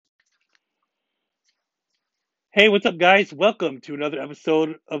Hey, what's up, guys? Welcome to another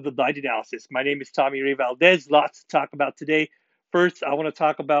episode of the Blind Analysis. My name is Tommy Ray Valdez. Lots to talk about today. First, I want to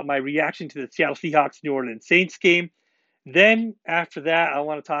talk about my reaction to the Seattle Seahawks New Orleans Saints game. Then, after that, I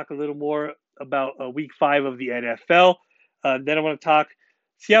want to talk a little more about week 5 of the NFL. Then, I want to talk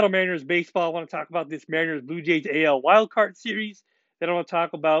Seattle Mariners baseball. I want to talk about this Mariners Blue Jays AL wildcard series. Then, I want to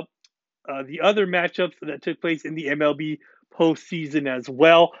talk about the other matchups that took place in the MLB postseason as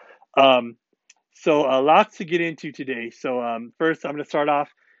well. Um, lots to get into today. First, I'm going to start off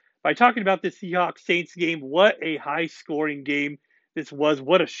by talking about the Seahawks Saints game. What a high scoring game this was.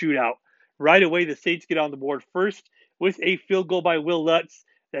 What a shootout. Right away, the Saints get on the board first with a field goal by Will Lutz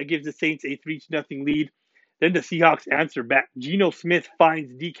that gives the Saints a 3-0 lead. Then the Seahawks answer back. Geno Smith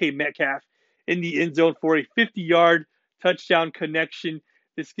finds DK Metcalf in the end zone for a 50-yard touchdown connection.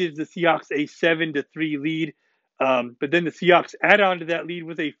 This gives the Seahawks a 7-3 lead. But then the Seahawks add on to that lead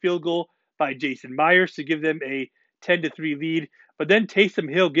with a field goal by Jason Myers to give them a 10-3 lead. But then Taysom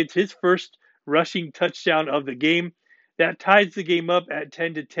Hill gets his first rushing touchdown of the game. That ties the game up at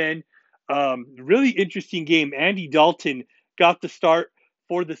 10-10. Really interesting game. Andy Dalton got the start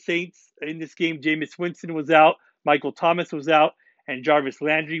for the Saints in this game. Jameis Winston was out, Michael Thomas was out, and Jarvis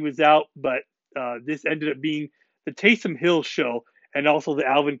Landry was out. But this ended up being the Taysom Hill show and also the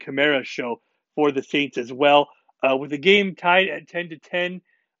Alvin Kamara show for the Saints as well. With the game tied at 10-10,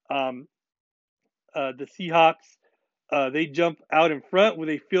 um, the Seahawks they jump out in front with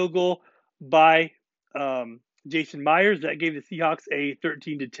a field goal by Jason Myers that gave the Seahawks a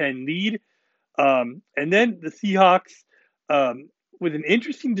 13-10 lead. And then the Seahawks with an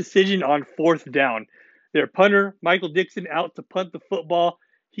interesting decision on fourth down. Their punter Michael Dixon out to punt the football.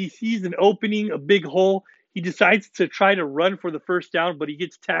 He sees an opening, a big hole. He decides to try to run for the first down, but he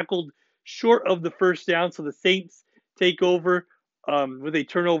gets tackled short of the first down. So the Saints take over with a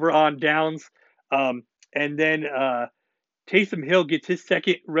turnover on downs. And then Taysom Hill gets his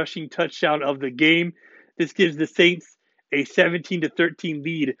second rushing touchdown of the game. This gives the Saints a 17-13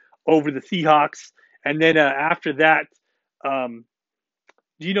 lead over the Seahawks. And then after that, um,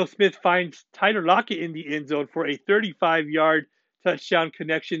 Geno Smith finds Tyler Lockett in the end zone for a 35-yard touchdown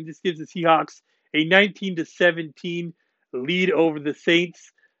connection. This gives the Seahawks a 19-17 lead over the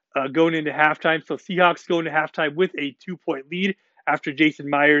Saints going into halftime. So Seahawks go into halftime with a 2-point lead after Jason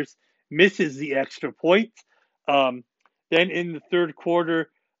Myers misses the extra point. Um, then in the third quarter,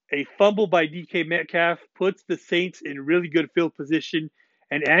 a fumble by DK Metcalf puts the Saints in really good field position,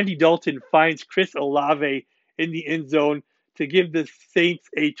 and Andy Dalton finds Chris Olave in the end zone to give the Saints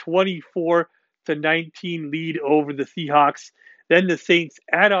a 24-19 lead over the Seahawks. Then the Saints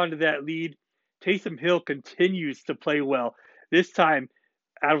add on to that lead. Taysom Hill continues to play well. This time,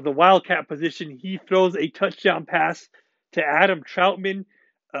 out of the Wildcat position, he throws a touchdown pass to Adam Troutman.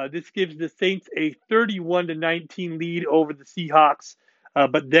 This gives the Saints a 31-19 lead over the Seahawks.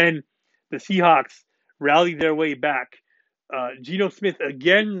 But then the Seahawks rally their way back. Geno Smith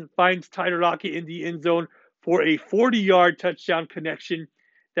again finds Tyler Lockett in the end zone for a 40-yard touchdown connection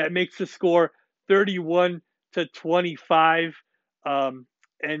that makes the score 31-25.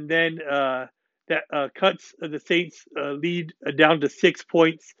 And then that cuts the Saints' lead down to 6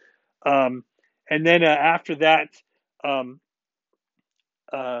 points. Um, and then after that, um,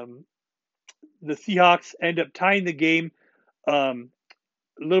 um, the Seahawks end up tying the game um,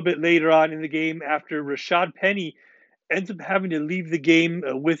 a little bit later on in the game after Rashad Penny ends up having to leave the game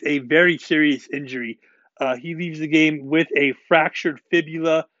with a very serious injury. He leaves the game with a fractured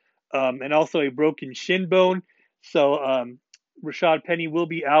fibula and also a broken shin bone. So Rashad Penny will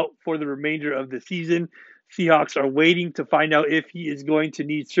be out for the remainder of the season. Seahawks are waiting to find out if he is going to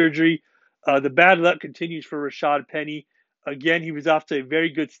need surgery. The bad luck continues for Rashad Penny. Again, he was off to a very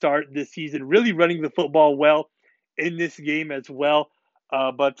good start this season, really running the football well in this game as well.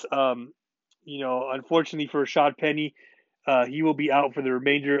 But unfortunately for Rashad Penny, he will be out for the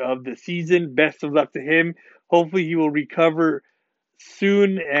remainder of the season. Best of luck to him. Hopefully, he will recover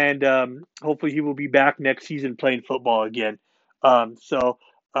soon, and hopefully, he will be back next season playing football again. Bad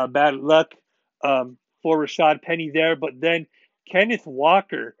luck for Rashad Penny there. But then Kenneth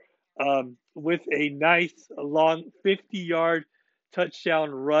Walker with a nice long 50-yard touchdown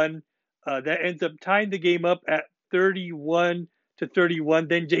run that ends up tying the game up at 31-31.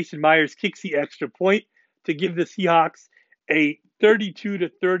 Then Jason Myers kicks the extra point to give the Seahawks a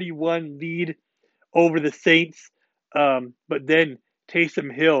 32-31 lead over the Saints. But then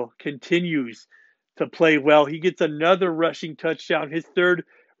Taysom Hill continues to play well. He gets another rushing touchdown, his third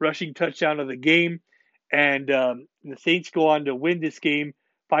rushing touchdown of the game. And the Saints go on to win this game.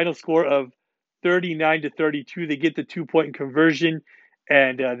 Final score of 39-32. They get the 2-point conversion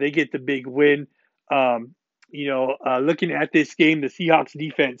and they get the big win. Looking at this game, the Seahawks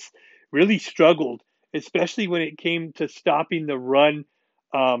defense really struggled, especially when it came to stopping the run.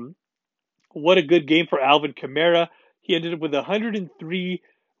 Um, what a good game for Alvin Kamara. He ended up with 103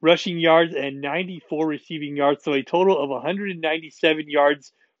 rushing yards and 94 receiving yards, so a total of 197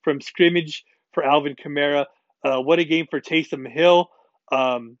 yards from scrimmage for Alvin Kamara. What a game for Taysom Hill.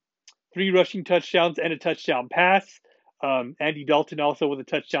 Um, Three rushing touchdowns and a touchdown pass. Andy Dalton also with a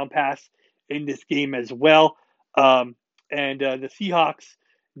touchdown pass in this game as well. And the Seahawks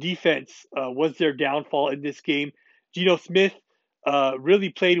defense was their downfall in this game. Geno Smith really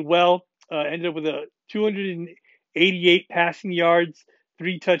played well, ended up with a 288 passing yards,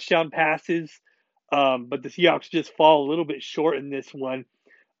 three touchdown passes. But the Seahawks just fall a little bit short in this one.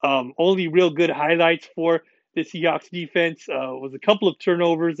 Only real good highlights for the Seahawks defense was a couple of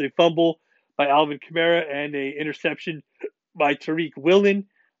turnovers, a fumble by Alvin Kamara, and a interception by Tariq Woolen.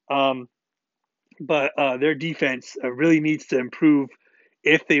 Um, but their defense really needs to improve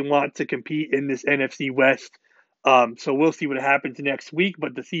if they want to compete in this NFC West. So we'll see what happens next week.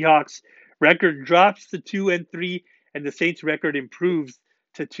 But the Seahawks record drops to 2-3, and the Saints record improves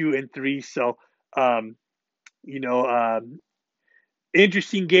to 2-3. So um, you know,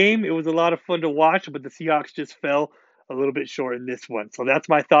 interesting game. It was a lot of fun to watch, but the Seahawks just fell a little bit short in this one. So that's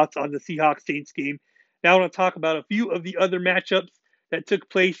my thoughts on the Seahawks Saints game. Now I want to talk about a few of the other matchups that took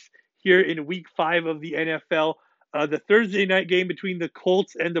place here in Week 5 of the NFL. The Thursday night game between the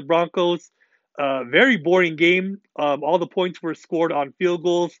Colts and the Broncos. Very boring game. All the points were scored on field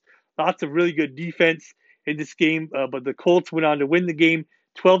goals. Lots of really good defense in this game, but the Colts went on to win the game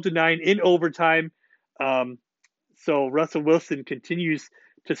 12-9 in overtime. Um, so Russell Wilson continues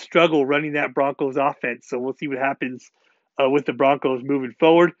to struggle running that Broncos offense. So we'll see what happens with the Broncos moving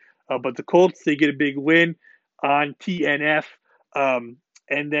forward. But the Colts, they get a big win on TNF. And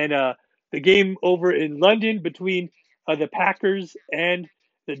then the game over in London between the Packers and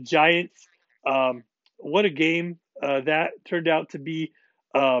the Giants. What a game that turned out to be.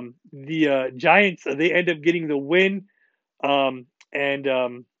 The Giants, they end up getting the win. And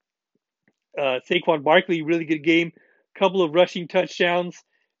Saquon Barkley, really good game, couple of rushing touchdowns,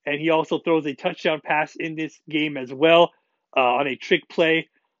 and he also throws a touchdown pass in this game as well on a trick play.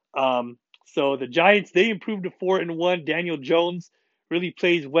 So the Giants, they improved to 4-1. Daniel Jones really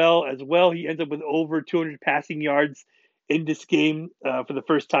plays well as well. He ends up with over 200 passing yards in this game for the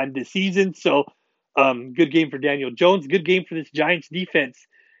first time this season. So good game for Daniel Jones. Good game for this Giants defense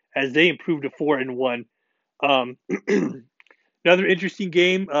as they improved to 4-1. Um, Another interesting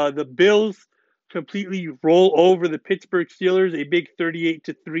game. The Bills completely roll over the Pittsburgh Steelers, a big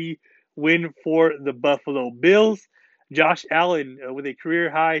 38-3 win for the Buffalo Bills. Josh Allen with a career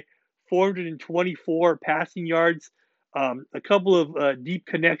high 424 passing yards, a couple of deep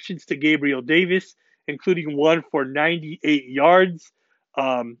connections to Gabriel Davis, including one for 98 yards.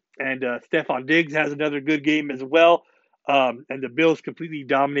 And Stephon Diggs has another good game as well. And the Bills completely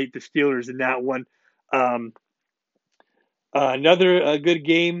dominate the Steelers in that one. Another good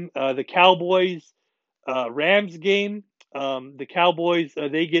game, the Cowboys Rams game. The Cowboys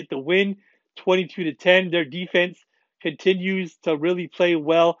they get the win, 22-10. Their defense continues to really play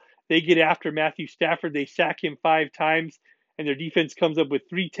well. They get after Matthew Stafford. They sack him 5 times, and their defense comes up with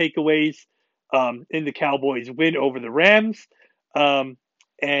 3 takeaways in the Cowboys' win over the Rams. And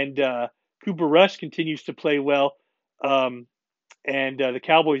Cooper Rush continues to play well, and the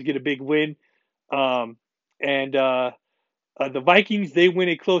Cowboys get a big win. And the Vikings, they win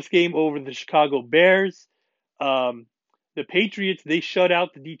a close game over the Chicago Bears. Um, the Patriots, they shut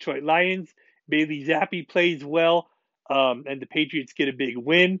out the Detroit Lions. Bailey Zappi plays well, and the Patriots get a big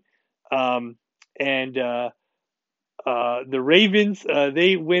win. And the Ravens,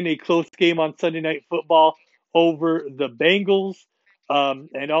 they win a close game on Sunday Night Football over the Bengals.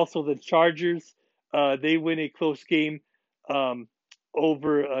 And also the Chargers, they win a close game um,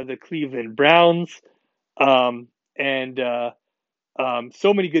 over the Cleveland Browns. And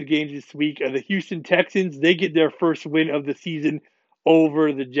so many good games this week. The Houston Texans, they get their first win of the season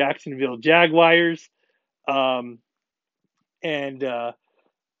over the Jacksonville Jaguars. Um, and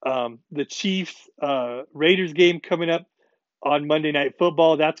the Chiefs Raiders game coming up on Monday Night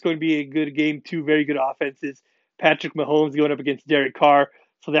Football. That's going to be a good game, too. Very good offenses. Patrick Mahomes going up against Derek Carr.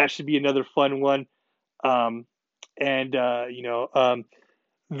 So that should be another fun one. Um, and, you know,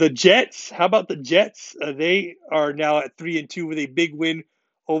 the Jets, how about the Jets? They are now at 3-2 with a big win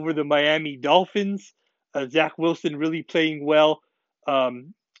over the Miami Dolphins. Zach Wilson really playing well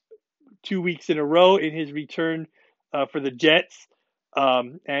 2 weeks in a row in his return for the Jets.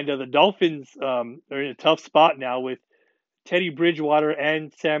 And the Dolphins are in a tough spot now with Teddy Bridgewater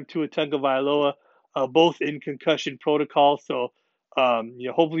and Sam Tuatungavailoa both in concussion protocol. So,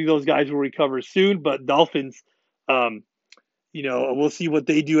 hopefully those guys will recover soon. But Dolphins, um, we'll see what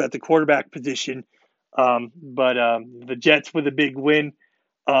they do at the quarterback position. But the Jets with a big win.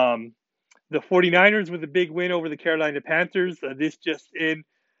 Um, the 49ers with a big win over the Carolina Panthers. This just in,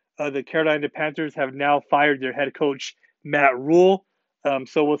 the Carolina Panthers have now fired their head coach, Matt Rule.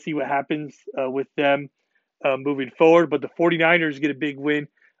 So we'll see what happens with them moving forward. But the 49ers get a big win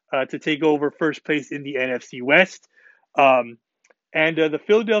to take over first place in the NFC West. Um, and the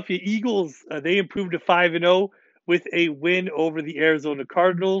Philadelphia Eagles, they improved to 5-0 with a win over the Arizona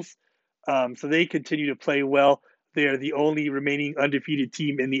Cardinals. So they continue to play well. They are the only remaining undefeated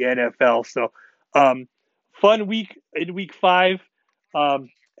team in the NFL. So um, fun week in week 5. Um,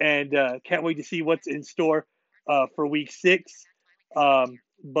 and can't wait to see what's in store for week 6. But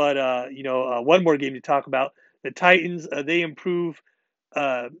one more game to talk about. The Titans, they improve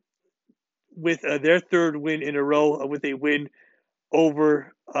uh, with their third win in a row with a win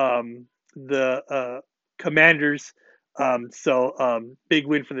over the Commanders. Big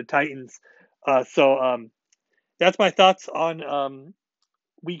win for the Titans. So that's my thoughts on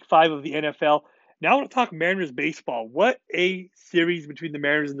week 5 of the NFL. Now I want to talk Mariners baseball. What a series between the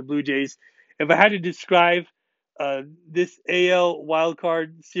Mariners and the Blue Jays. If I had to describe this AL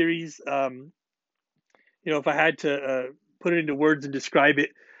wildcard series, if I had to put it into words and describe it,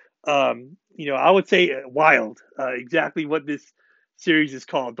 I would say wild. Exactly what this series is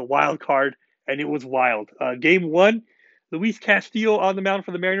called, the wild card, and it was wild. Game 1, Luis Castillo on the mound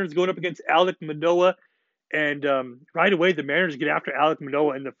for the Mariners going up against Alek Manoah, and right away the Mariners get after Alek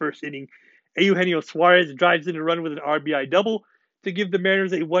Manoah in the first inning. Eugenio Suarez drives in a run with an RBI double to give the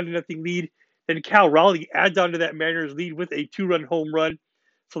Mariners a 1-0 lead. Then Cal Raleigh adds on to that Mariners lead with a 2-run home run.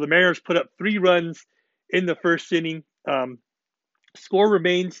 So the Mariners put up 3 runs in the first inning. Score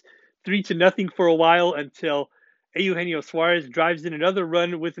remains 3-0 for a while until Eugenio Suarez drives in another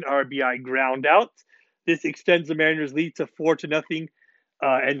run with an RBI ground out. This extends the Mariners' lead to 4-0,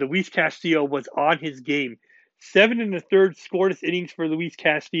 and Luis Castillo was on his game. 7 1/3 scoreless innings for Luis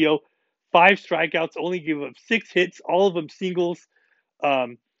Castillo, 5 strikeouts, only gave up 6 hits, all of them singles.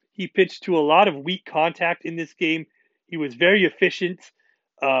 He pitched to a lot of weak contact in this game. He was very efficient,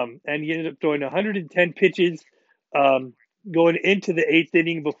 and he ended up throwing 110 pitches going into the 8th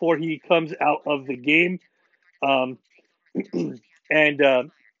inning before he comes out of the game. Um,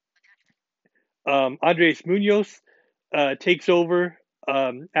 and Andres Munoz takes over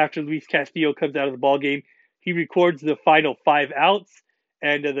after Luis Castillo comes out of the ball game. He records the final 5 outs,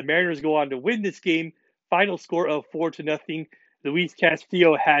 and the Mariners go on to win this game. Final score of 4-0. Luis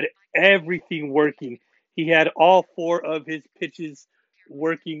Castillo had everything working. He had all 4 of his pitches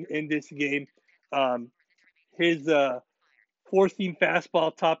working in this game. His 4-seam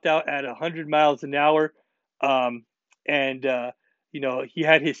fastball topped out at 100 miles an hour. Um, and he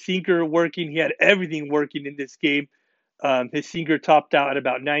had his sinker working. He had everything working in this game. His sinker topped out at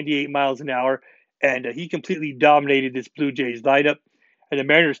about 98 miles an hour, and he completely dominated this Blue Jays lineup. And the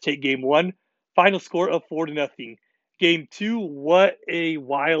Mariners take game 1, final score of 4-0. Game 2, what a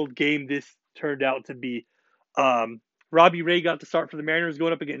wild game this turned out to be. Um, Robbie Ray got to start for the Mariners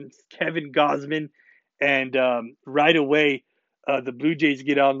going up against Kevin Gausman, and right away, the Blue Jays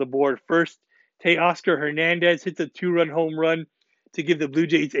get on the board. First, Teoscar Hernandez hits a 2-run home run to give the Blue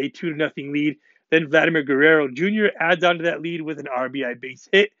Jays a 2-0 lead. Then Vladimir Guerrero Jr. adds on to that lead with an RBI base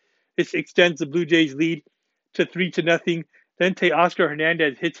hit. This extends the Blue Jays lead to 3-0. Then Teoscar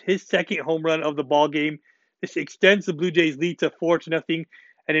Hernandez hits his second home run of the ball game. This extends the Blue Jays lead to 4-0,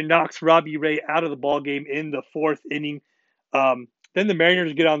 and it knocks Robbie Ray out of the ball game in the 4th inning. Then the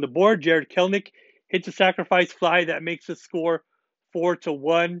Mariners get on the board. Jared Kelenic hits a sacrifice fly that makes the score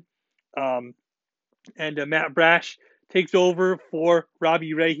 4-1. And Matt Brash takes over for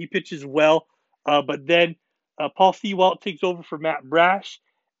Robbie Ray. He pitches well, but then Paul Sewald takes over for Matt Brash,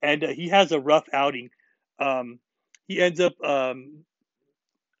 and he has a rough outing. He ends up uh,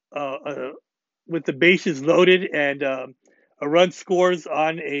 uh, with the bases loaded, and a run scores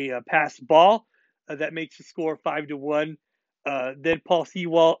on a passed ball that makes the score 5-1. Then Paul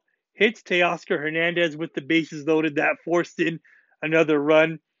Sewald hits Teoscar Hernandez with the bases loaded. That forced in another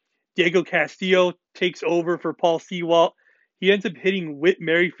run. Diego Castillo takes over for Paul Sewald. He ends up hitting Whit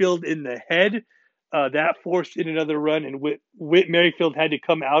Merrifield in the head. That forced in another run, and Whit Merrifield had to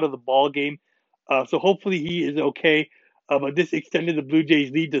come out of the ball game. So hopefully he is okay. But this extended the Blue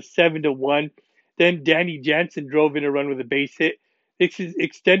Jays lead to 7-1. Then Danny Jansen drove in a run with a base hit. This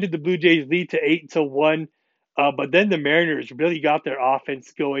extended the Blue Jays lead to 8-1. But then the Mariners really got their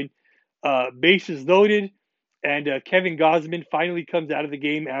offense going. Bases loaded, and Kevin Gausman finally comes out of the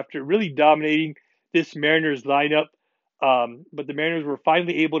game after really dominating this Mariners lineup. But the Mariners were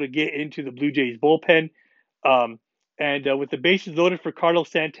finally able to get into the Blue Jays bullpen. Um, and with the bases loaded for Carlos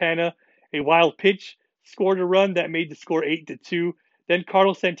Santana, a wild pitch scored a run that made the score 8-2. Then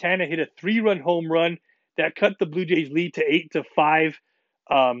Carlos Santana hit a 3-run home run that cut the Blue Jays lead to 8-5.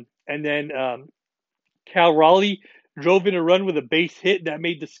 And then Cal Raleigh drove in a run with a base hit that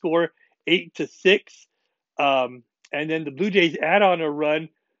made the score 8-6. Um, and then the Blue Jays add on a run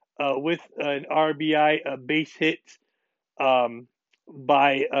with an RBI, a base hit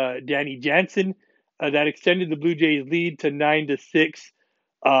by Danny Jansen that extended the Blue Jays lead to 9-6.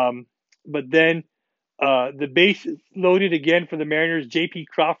 But then the base loaded again for the Mariners. J.P.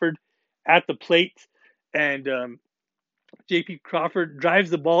 Crawford at the plate, and J.P. Crawford drives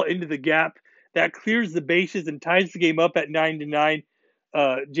the ball into the gap that clears the bases and ties the game up at 9-9.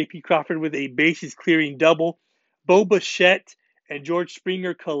 J.P. Crawford with a bases clearing double. Bo Bichette and George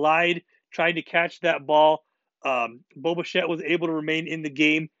Springer collide trying to catch that ball. Bo Bichette was able to remain in the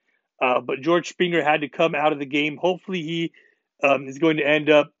game, but George Springer had to come out of the game. Hopefully he is going to end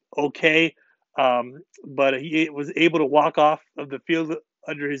up okay, but he was able to walk off of the field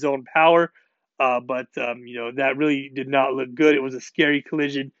under his own power. But that really did not look good. It was a scary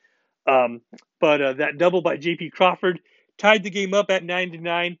collision. Um, but that double by J.P. Crawford tied the game up at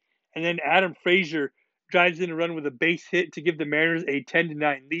 9-9, and then Adam Frazier drives in a run with a base hit to give the Mariners a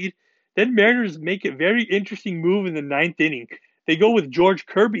 10-9 lead. Then Mariners make a very interesting move in the ninth inning. They go with George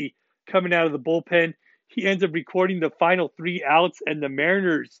Kirby coming out of the bullpen. He ends up recording the final 3 outs, and the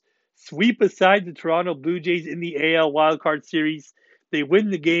Mariners sweep aside the Toronto Blue Jays in the AL wildcard series. They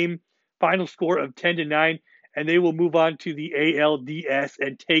win the game, final score of 10-9, and they will move on to the ALDS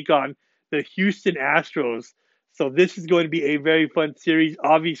and take on the Houston Astros. So this is going to be a very fun series.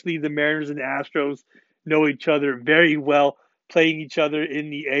 Obviously, the Mariners and Astros know each other very well, playing each other in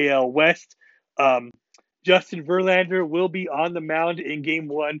the AL West. Um, Justin Verlander will be on the mound in Game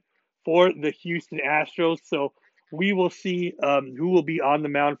 1 for the Houston Astros. So we will see who will be on the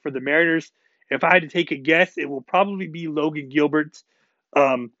mound for the Mariners. If I had to take a guess, it will probably be Logan Gilbert.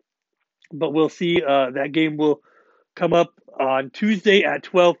 Um, but we'll see. That game will come up on Tuesday at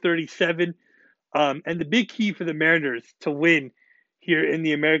 12:37. And the big key for the Mariners to win here in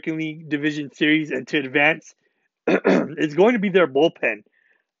the American League Division Series and to advance is going to be their bullpen.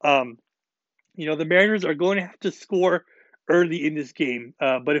 Um, the Mariners are going to have to score early in this game,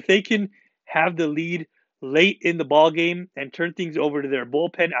 but if they can have the lead late in the ball game and turn things over to their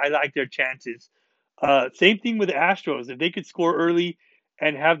bullpen, I like their chances. Same thing with the Astros. If they could score early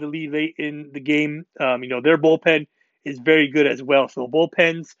and have the lead late in the game, their bullpen is very good as well. So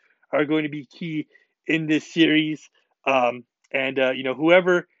bullpens are going to be key in this series. And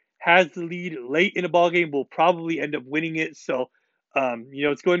whoever has the lead late in a ball game will probably end up winning it. So,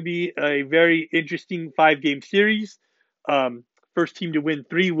 it's going to be a very interesting 5-game series. First team to win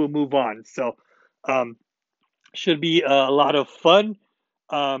 3 will move on. So, should be a lot of fun.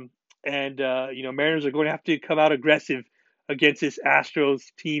 And Mariners are going to have to come out aggressive against this Astros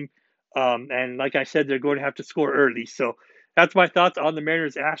team. And like I said, they're going to have to score early. So that's my thoughts on the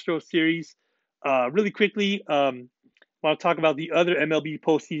Mariners Astros series. Really quickly, I want to talk about the other MLB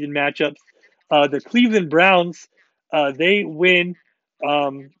postseason matchups. The Cleveland Browns, they win.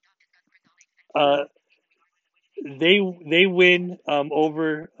 Um, uh, they win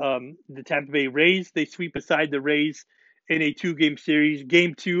over the Tampa Bay Rays. They sweep aside the Rays in a 2-game series.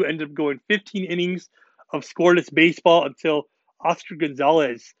 Game 2 ended up going 15 innings of scoreless baseball until Oscar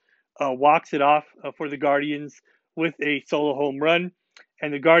Gonzalez walks it off for the Guardians with a solo home run.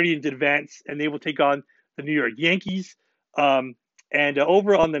 And the Guardians advance, and they will take on the New York Yankees. And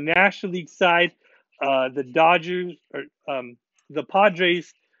over on the National League side, the Dodgers, or the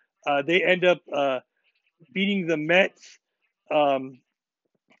Padres, they end up beating the Mets um,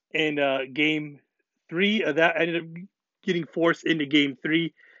 in Game 3. That ended up getting forced into Game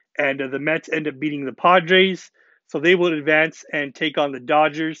 3, and the Mets end up beating the Padres. So they will advance and take on the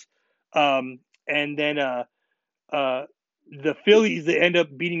Dodgers. And then the Phillies, they end up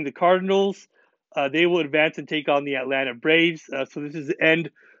beating the Cardinals. They will advance and take on the Atlanta Braves. So this is the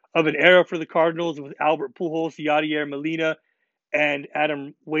end of an era for the Cardinals with Albert Pujols, Yadier Molina, and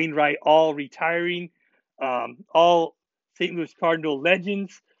Adam Wainwright all retiring. All St. Louis Cardinal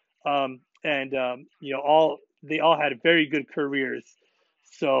legends, and all they all had very good careers.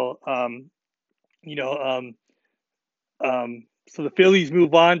 So you know, so the Phillies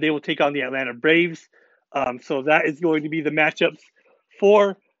move on. They will take on the Atlanta Braves. So that is going to be the matchups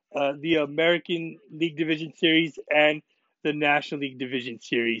for the American League Division Series and the National League Division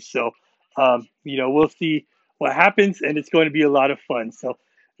Series. So we'll see what happens, and it's going to be a lot of fun. So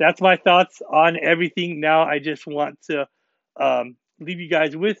that's my thoughts on everything. Now I just want to leave you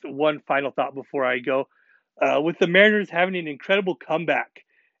guys with one final thought before I go. With the Mariners having an incredible comeback,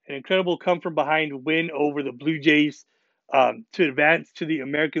 an incredible come from behind win over the Blue Jays to advance to the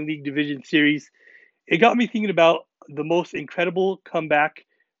American League Division Series, it got me thinking about the most incredible comeback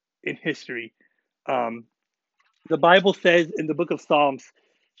in history. Um, the Bible says in the book of Psalms,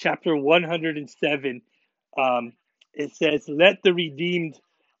 chapter 107, um, it says, "Let the redeemed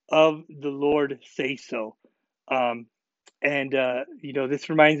of the Lord say so." Um, and this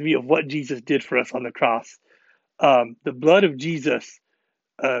reminds me of what Jesus did for us on the cross. The blood of Jesus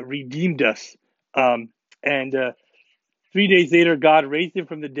redeemed us. Um, and 3 days later, God raised him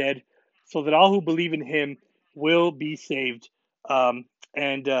from the dead so that all who believe in him will be saved. When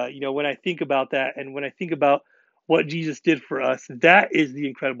I think about that and when I think about what Jesus did for us, that is the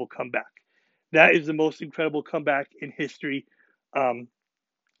incredible comeback. That is the most incredible comeback in history. Um,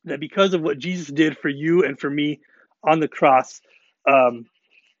 that because of what Jesus did for you and for me on the cross, um,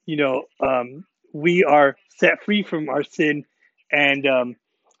 you know, um, we are set free from our sin, and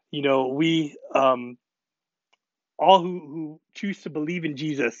we all who choose to believe in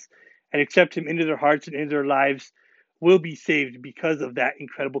Jesus and accept him into their hearts and into their lives will be saved because of that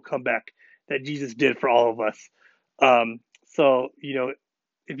incredible comeback that Jesus did for all of us. So,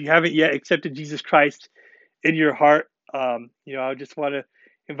 if you haven't yet accepted Jesus Christ in your heart, I just want to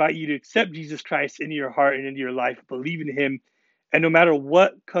invite you to accept Jesus Christ into your heart and into your life, believe in him, and no matter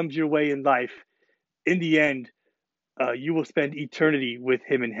what comes your way in life, in the end, you will spend eternity with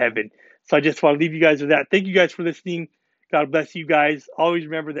him in heaven. So I just want to leave you guys with that. Thank you guys for listening. God bless you guys. Always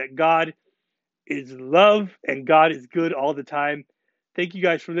remember that God is love and God is good all the time. Thank you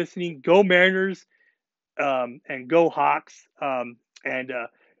guys for listening. Go Mariners and go Hawks. And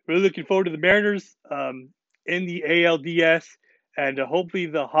really looking forward to the Mariners in the ALDS. And hopefully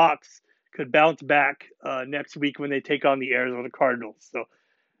the Hawks could bounce back next week when they take on the Arizona Cardinals. So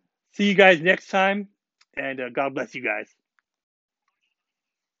see you guys next time. And God bless you guys.